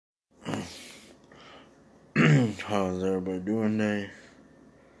How's everybody doing today?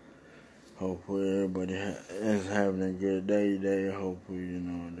 Hopefully everybody is having a good day today. Hopefully,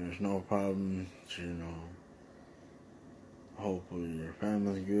 there's no problems, Hopefully your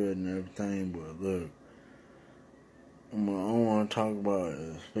family's good and everything. But look, what I want to talk about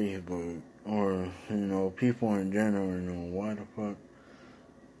is Facebook or, people in general, why the fuck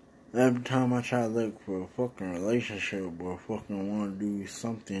every time I try to look for a fucking relationship or fucking want to do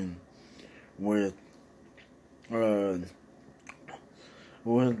something with, try to,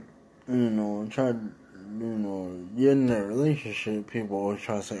 get in a relationship, people always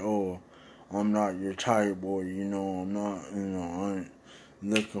try to say, oh, I'm not your type, or, I'm not, I ain't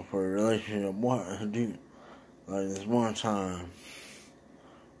looking for a relationship. What, dude? Like, this one time,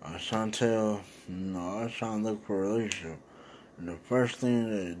 I was trying to tell, I was trying to look for a relationship. And the first thing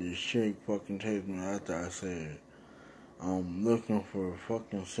that this chick fucking texted me after I said, I'm looking for a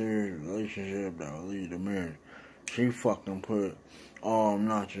fucking serious relationship that will lead to marriage, she fucking put, oh, I'm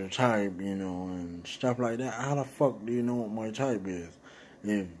not your type, and stuff like that. How the fuck do you know what my type is?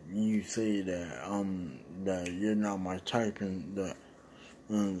 If you say that that you're not my type and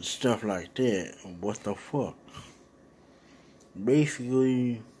stuff like that, what the fuck?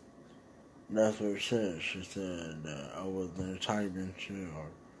 Basically, that's what it said. She said that I wasn't her type and shit, or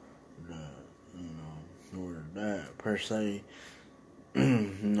that, or that per se.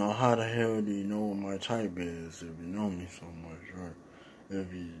 How the hell do you know what my type is if you know me so much, or if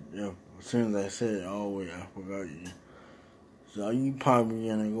as soon as I said it, oh wait, I forgot you. So you probably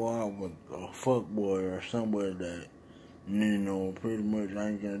gonna go out with a fuckboy or somebody that, pretty much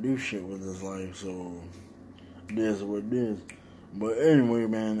ain't gonna do shit with his life, so this is what it is. But anyway,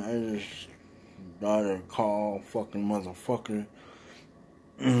 man, I just got a call, fucking motherfucker,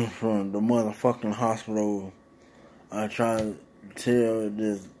 from the motherfucking hospital. I tried to tell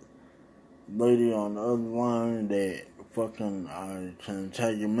this lady on the other line that fucking I can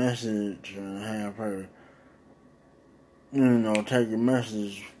take a message and have her, take a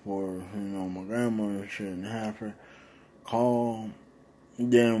message for, my grandma and shit, and have her call.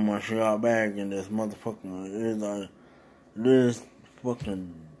 Then when she got back, and this motherfucking, this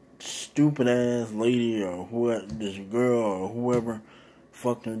fucking stupid ass lady or whoever, this girl or whoever,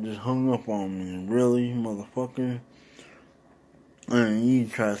 fucking just hung up on me. Really, motherfucker? And you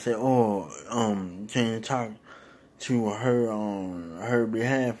try to say, oh, can you talk to her on her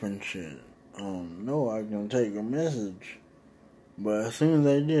behalf and shit? No, I can take a message. But as soon as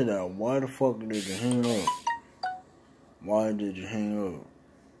I did that, why the fuck did you hang up? Why did you hang up?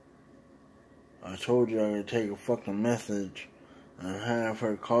 I told you I could take a fucking message and have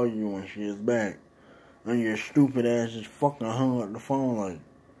her call you when she is back. And your stupid ass just fucking hung up the phone like,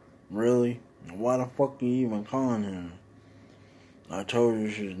 really? Why the fuck are you even calling her? I told you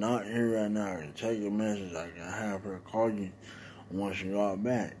she's not here right now. I can take a message. I can have her call you once she got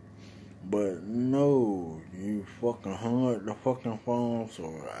back. But no, you fucking hung up the fucking phone.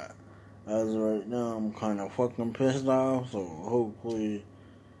 So as of right now, I'm kind of fucking pissed off. So hopefully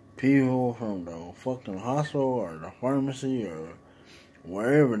people from the fucking hospital or the pharmacy or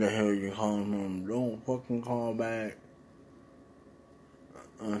wherever the hell you're calling from, don't fucking call back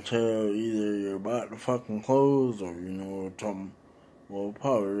until either you're about to fucking close or, something. Well,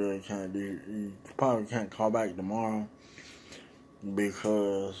 probably really can't do. You probably can't call back tomorrow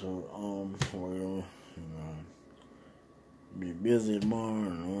because we'll be busy tomorrow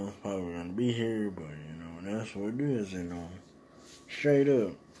and no one's probably gonna be here. But that's what it is. Straight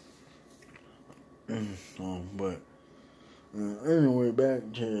up. But anyway, back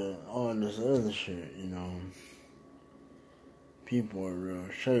to all this other shit. People are real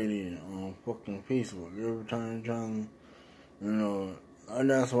shady on fucking Facebook. Every time you're trying to,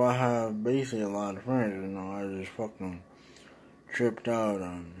 that's why I have basically a lot of friends, I just fucking tripped out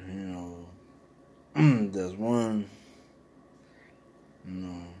on, there's one,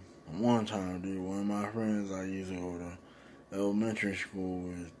 one time, dude, one of my friends I used to go to elementary school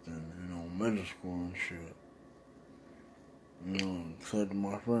with and, middle school and shit. Said to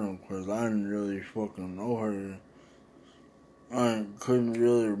my friend, because I didn't really fucking know her. I couldn't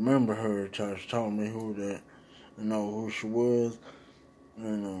really remember her until she told me who she was.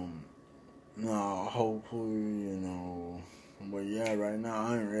 And, hopefully, but yeah, right now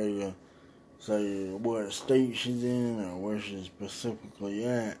I ain't ready to say what state she's in or where she's specifically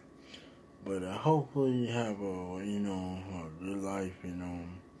at. But hopefully you have a good life,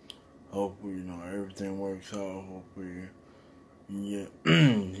 Hopefully, everything works out. Hopefully, you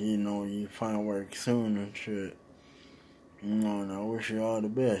find work soon and shit. And I wish you all the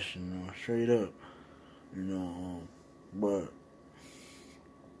best, straight up. But,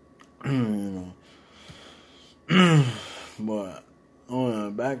 But,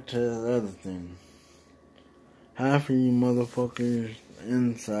 back to the other thing. Half of you motherfuckers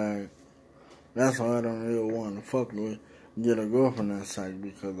inside, that's why I don't really want to fuck with, get a girlfriend inside,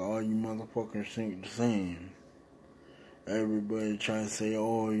 because all you motherfuckers think the same. Everybody try to say,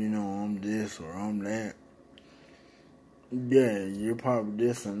 oh, I'm this or I'm that. Yeah, you're probably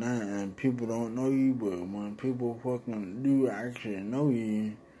this and that, and people don't know you, but when people fucking do actually know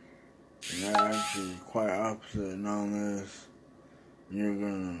you, they're actually quite opposite, not unless you're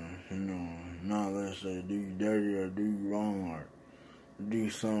gonna, not unless they do you dirty or do you wrong or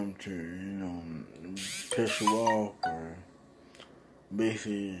do something to, piss you off or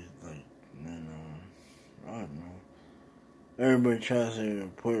basically, like, I don't know. Everybody tries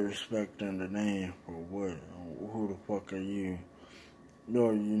to put respect in the name for what? Who the fuck are you?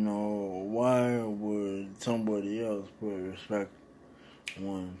 Or, why would somebody else put respect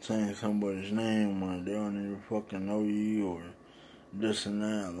when saying somebody's name when they don't even fucking know you or this and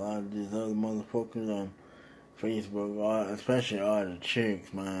that? A lot of these other motherfuckers on Facebook, especially all the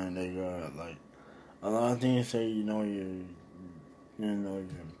chicks, man, they got, like, a lot of things say, you're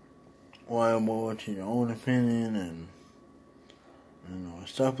liable to your own opinion and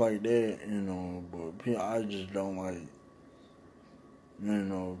stuff like that, but I just don't like,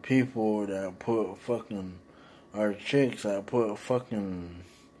 people that put fucking, or chicks that put fucking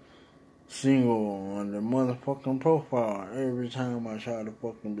single on their motherfucking profile. Every time I try to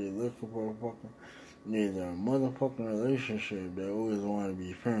fucking be looking for a fucking, either a motherfucking relationship, they always want to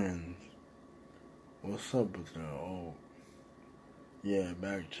be friends. What's up with that? Oh, yeah,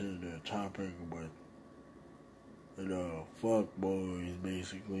 back to the topic with the fuck boys,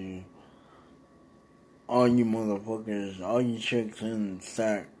 basically. All you motherfuckers, all you chicks in the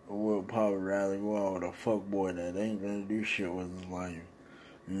sack would probably rather go out with a fuck boy that ain't gonna do shit with his life.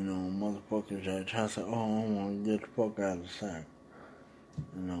 Motherfuckers that try to say, oh, I want to get the fuck out of the sack.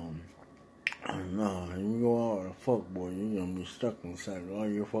 No, you go out with a fuck boy, you're gonna be stuck in the sack all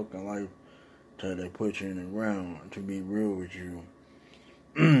your fucking life till they put you in the ground, to be real with you.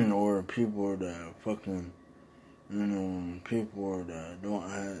 Or people that fucking, people that don't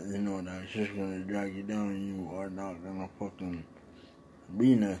have, that's just gonna drag you down, you are not gonna fucking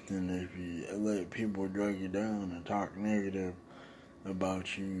be nothing if you let people drag you down and talk negative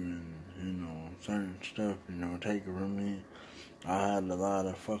about you and, certain stuff, take it from me. I had a lot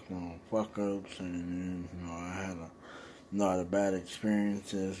of fucking fuck ups and, I had a lot of bad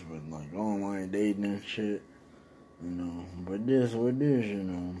experiences with, like, online dating and shit, but this what this,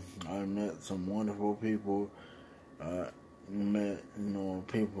 I met some wonderful people. Met,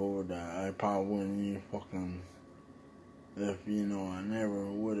 people that I probably wouldn't even fucking, if, I never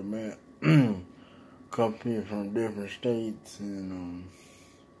would have met. Couple people from different states, and,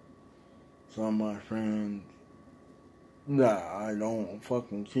 some of my friends that I don't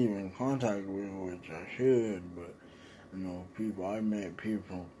fucking keep in contact with, which I should, but, I met people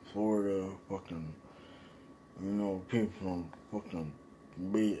from Florida, fucking, people from fucking,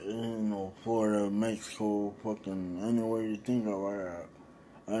 Florida, Mexico, fucking anywhere you think of it.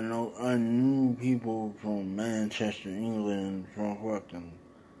 I knew people from Manchester, England, from fucking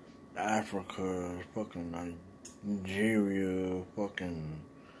Africa, fucking Nigeria, fucking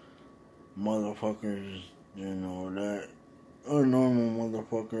motherfuckers, that a normal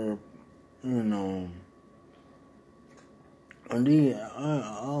motherfucker,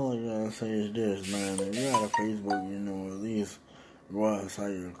 all I gotta say is this, man. If you got a Facebook, at least go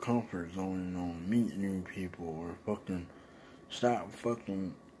outside your comfort zone, meet new people, or fucking stop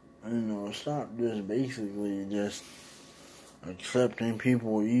fucking, stop just basically just accepting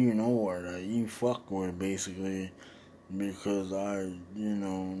people or that you fuck with, basically, because they're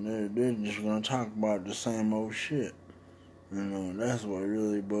just gonna talk about the same old shit. That's what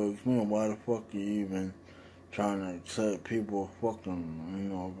really bugs me. Why the fuck you even trying to accept people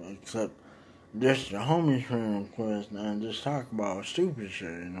fucking, accept just your homies friend request and just talk about stupid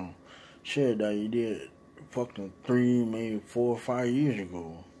shit, shit that you did fucking 3, maybe 4 or 5 years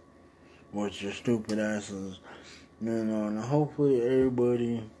ago with your stupid asses, and hopefully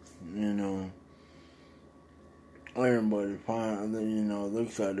everybody, everybody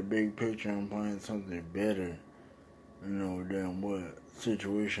looks at the big picture and finds something better, than what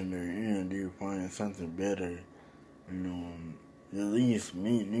situation they're in. Do you find something better, at least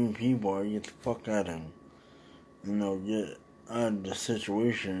meet new people or get the fuck out of them, get out of the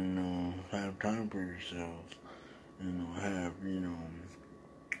situation, have time for yourselves, have,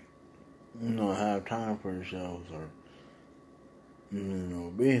 have time for yourselves, or,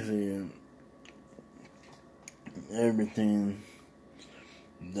 basically everything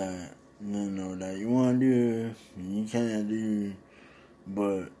that, that you want to do, you can't do,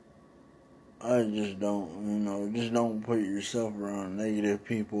 but I just don't, just don't put yourself around negative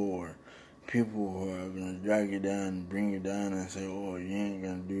people or people who are going to drag you down and bring you down and say, oh, you ain't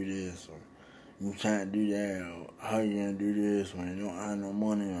going to do this, or you can't do that, or how you going to do this when you don't have no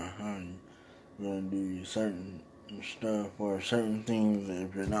money, or how you going to do certain stuff or certain things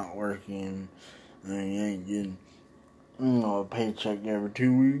if you're not working and you ain't getting, a paycheck every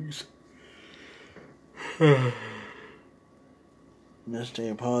 2 weeks. Just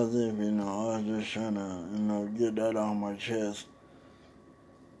stay positive, I was just trying to, get that off my chest.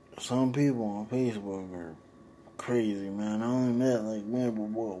 Some people on Facebook are crazy, man. I only met maybe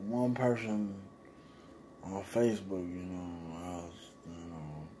one person on Facebook, I was,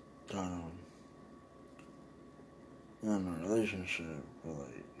 kind of in a relationship for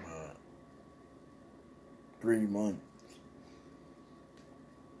about 3 months.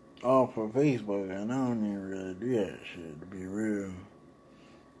 All for Facebook, and I don't even really do that shit, to be real.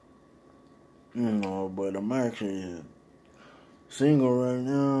 But I'm actually single right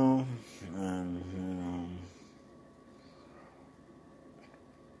now, and,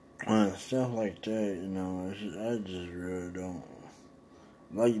 and stuff like that, I just really don't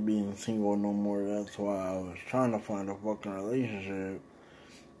like being single no more. That's why I was trying to find a fucking relationship,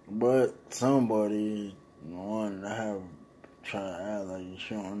 but somebody wanted to try to act like you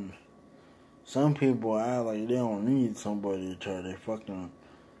shouldn't. Some people act like they don't need somebody till they fucking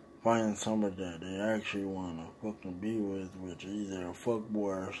find somebody that they actually want to fucking be with, which is either a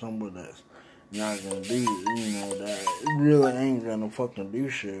fuckboy or somebody that's not gonna do, that really ain't gonna fucking do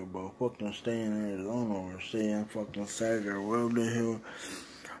shit, but fucking stay in Arizona or stay in fucking Saga or wherever the hell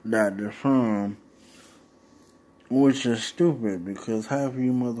that they're from, which is stupid because half of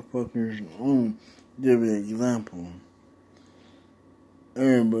you motherfuckers, give an example.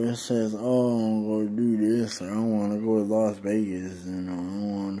 Everybody says, oh, I'm going to do this, or I want to go to Las Vegas, I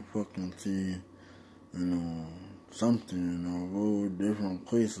want to fucking see, something, go to different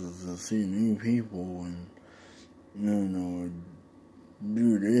places and see new people, and,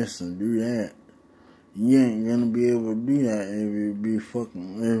 do this and do that. You ain't gonna be able to do that if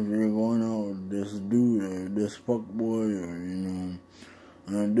you're going out with this dude, or this fuckboy,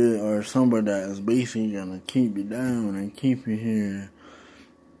 or somebody that is basically gonna keep you down and keep you here.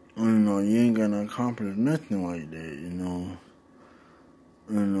 You ain't gonna accomplish nothing like that,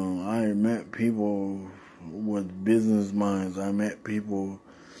 I met people with business minds. I met people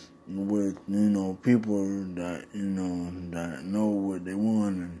with, people that, that know what they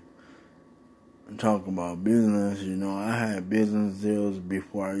want and talk about business. I had business deals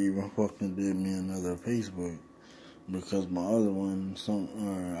before I even fucking did me another Facebook, because my other one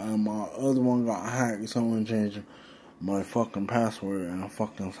got hacked. Someone changed my fucking password and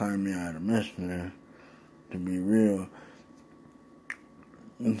fucking signed me out of Messenger, to be real.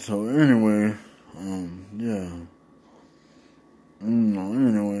 And so anyway,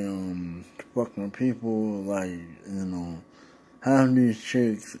 fucking people have these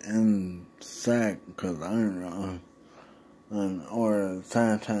chicks in sack, cause or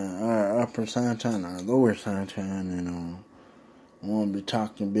Santan, or upper Santan, or lower Santan, I want to be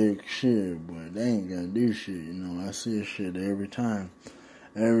talking big shit, but they ain't gonna do shit, I see shit every time.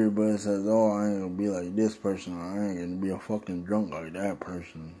 Everybody says, oh, I ain't gonna be like this person, or I ain't gonna be a fucking drunk like that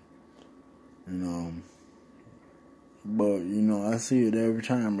person, But, I see it every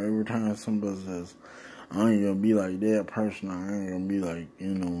time. Every time somebody says, I ain't gonna be like that person, or I ain't gonna be like,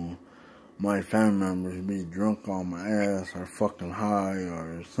 my family members be drunk on my ass, or fucking high,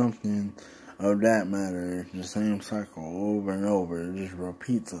 or something of that matter. It's the same cycle over and over. It just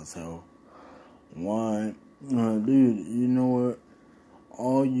repeats itself. Why? Dude, you know what?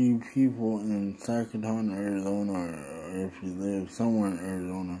 All you people in Sacramento, Arizona, or if you live somewhere in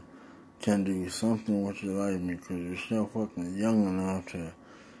Arizona, can do something with your life, because you're still fucking young enough to,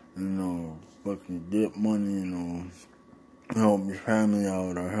 fucking get money, help your family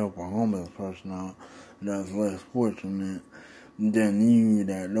out, or help a homeless person out that's less fortunate than you,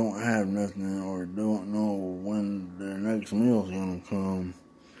 that don't have nothing or don't know when their next meal's gonna come.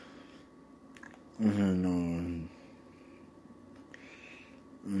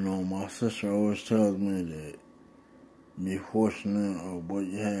 My sister always tells me that be fortunate of what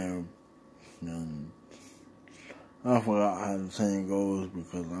you have. And I forgot how the saying goes,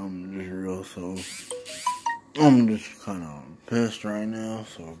 because I'm just kind of pissed right now.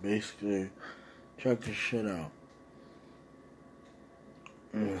 So basically, check this shit out.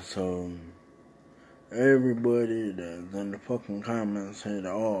 And so everybody that's in the fucking comments said,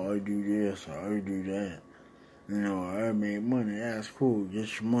 oh, I do this or I do that, I made money. That's cool.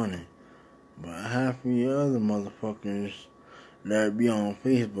 Get your money. But half of you other motherfuckers that be on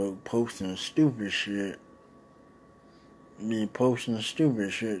Facebook posting stupid shit, be posting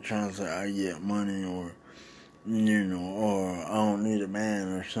stupid shit trying to say I get money or, or I don't need a man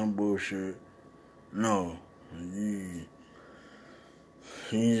or some bullshit. No. You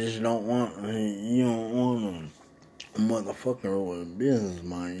just don't want, you don't want a motherfucker with a business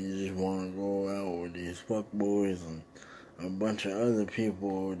mind. You just want to go out with these fuckboys and a bunch of other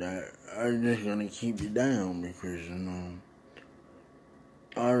people that are just going to keep you down because,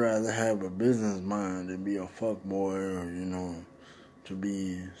 I'd rather have a business mind than be a fuckboy or, to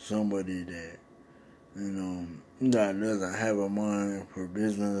be somebody that, that doesn't have a mind for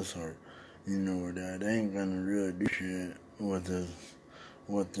business or, that ain't going to really do shit with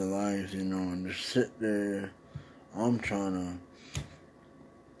their lives, and just sit there. I'm trying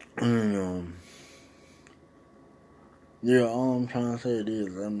to, yeah, all I'm trying to say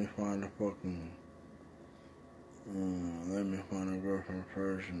is let me find a girlfriend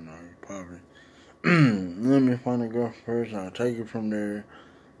first and I probably, let me find a girlfriend first and I'll take it from there,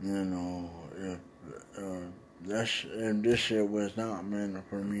 if, if this shit was not meant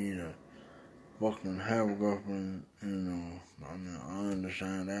for me to fucking have a girlfriend, I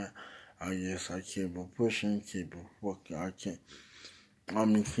understand that. I guess I keep it pushing, I'm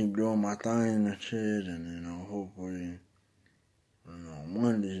gonna keep doing my thing and shit, and, hopefully,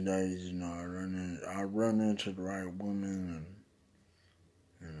 one of these days, I run into the right woman,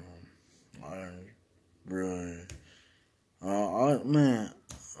 and, I really,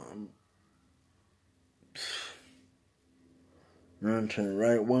 run to the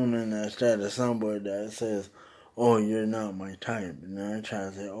right woman instead of somebody that says, oh, you're not my type. And then I try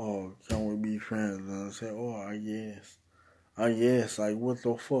to say, oh, can we be friends? And I say, oh, I guess. Like, what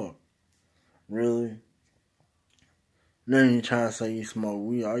the fuck? Really? Then you try to say you smoke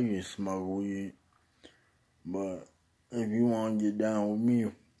weed. I used to smoke weed. But if you want to get down with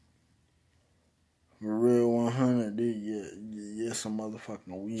me, for real 100, get some motherfucking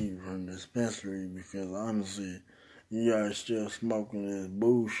weed from the dispensary because honestly, you guys still smoking this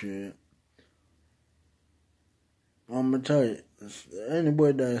bullshit. I'm gonna tell you,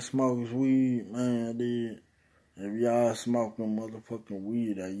 anybody that smokes weed, man, dude, if y'all smoking motherfucking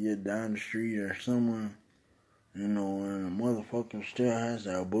weed that you get down the street or somewhere, and the motherfucker still has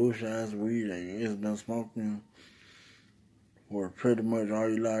that bullshit ass weed that you just been smoking for pretty much all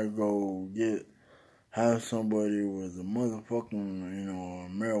your life, go have somebody with a motherfucking,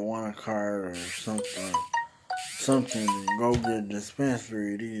 marijuana card or something to go get a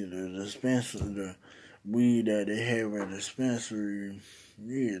dispensary. The weed that they have at the dispensary,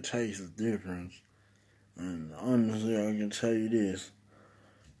 you can taste the difference. And honestly, I can tell you this,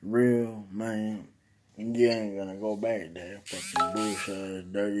 real, man, you ain't gonna go back there. Fucking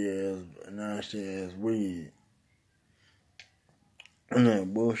bullshit, dirty ass, nasty ass weed. And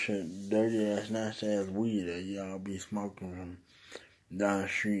that bullshit, dirty ass, nasty ass weed that y'all be smoking from down the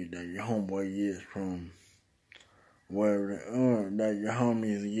street that your homeboy gets from that your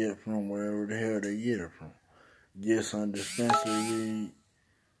homies get from wherever the hell they get it from. Get some dispensary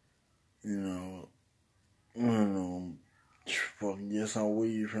weed, fucking get some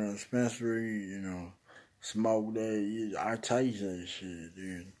weed from the dispensary, smoke that. I taste that shit,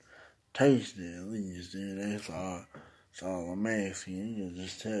 dude. Taste it at least, dude. That's all I'm asking. You can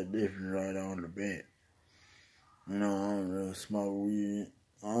just tell the difference right on the bat. I don't really smoke weed.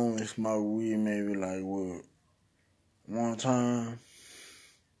 I only smoke weed maybe like one time.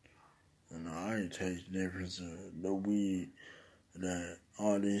 I ain't taste the difference of the weed that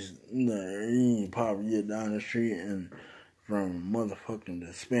all these, you probably get down the street and from motherfucking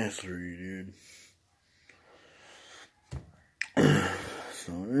dispensary, dude.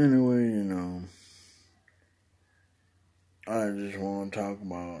 So anyway, I just want to talk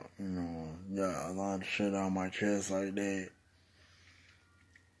about, got a lot of shit on my chest like that.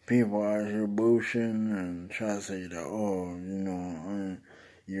 People out here bullshitting and try to say that, oh, I'm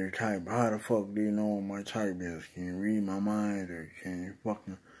your type. How the fuck do you know what my type is? Can you read my mind or can you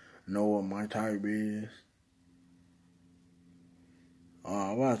fucking know what my type is? If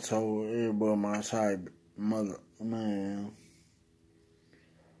I told everybody my type, man.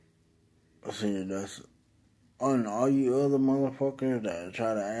 See, that's on all you other motherfuckers that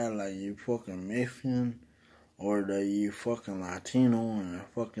try to act like you fucking Mexican or that you fucking Latino and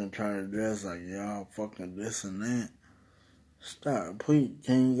fucking try to dress like y'all fucking this and that. Stop, please.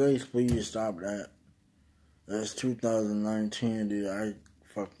 Can you guys please stop that? That's 2019, dude. I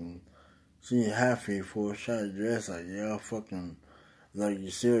fucking see half of you fools try to dress like y'all fucking like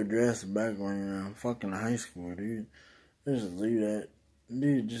you still dress back when you're in fucking high school, dude. Just leave that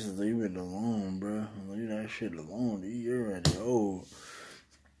Dude, just leave it alone, bro. Leave that shit alone. Dude, you're already old.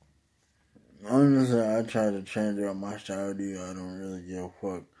 Honestly, I try to change up my style, dude. I don't really give a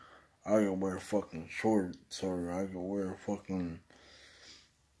fuck. I can wear fucking shorts, or I can wear fucking,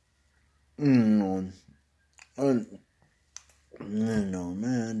 man,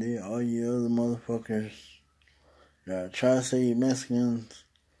 dude, all you other motherfuckers that try to say Mexicans,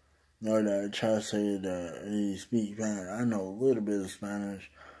 or that try to say that they speak Spanish. I know a little bit of Spanish,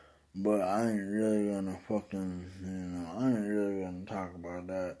 but I ain't really gonna fucking, I ain't really gonna talk about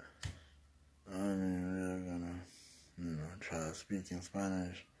that. I ain't really gonna, try to speak in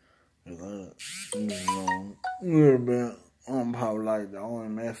Spanish. Cause a little bit, I'm probably like the only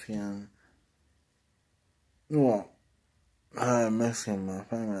Mexican, I have Mexican in my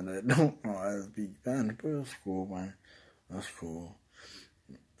family that don't know how to speak Spanish, but it's cool, man. That's cool.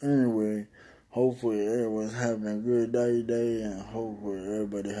 Anyway, hopefully everyone's having a good day today, and hopefully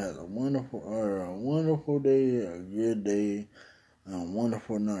everybody has a wonderful day, a good day, and a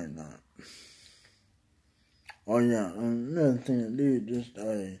wonderful night. Oh yeah, another thing to do, just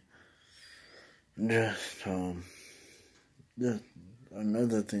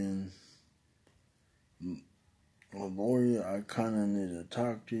another thing. Lori, I kind of need to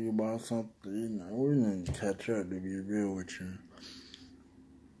talk to you about something. We need to catch up, to be real with you.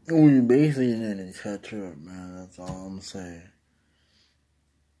 We basically need to catch up, man. That's all I'm saying.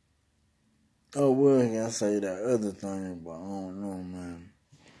 Oh, well, I can say that other thing, but I don't know, man.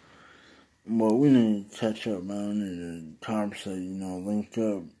 But we need to catch up, man. We need to conversate, link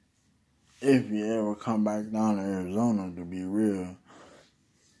up. If you ever come back down to Arizona, to be real.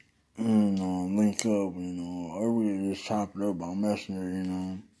 Link up, or we can just chop it up on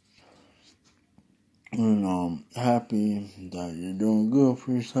Messenger, happy that you're doing good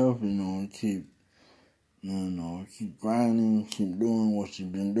for yourself, keep grinding, keep doing what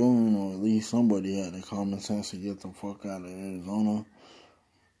you've been doing, or at least somebody had the common sense to get the fuck out of Arizona.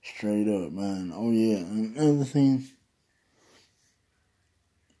 Straight up, man. Oh yeah, and another thing,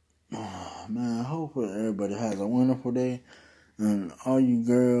 man, hopefully everybody has a wonderful day. And all you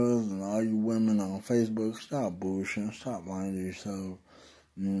girls and all you women on Facebook, stop bullshitting, stop lying to yourself.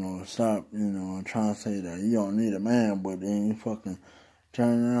 Stop, trying to say that you don't need a man, but then you fucking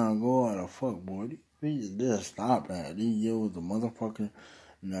turn around and go out of fuck, boy. Just stop that. These years, the motherfucker,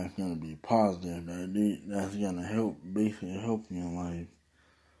 that's gonna be positive. That's gonna basically help you in life.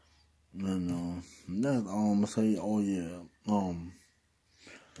 That's all I'm gonna say. Oh yeah.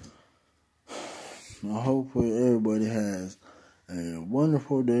 Hopefully everybody has a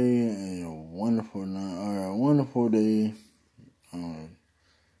wonderful day and a wonderful night, or a wonderful day.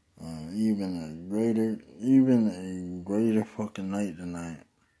 Even a greater fucking night tonight.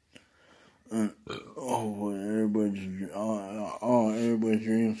 And hopefully everybody's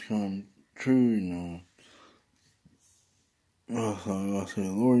dreams come true, So I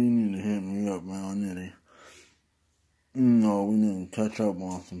said, Lord, you need to hit me up, man. I need to, we need to catch up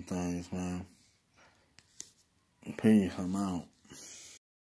on some things, man. Peace, I'm out.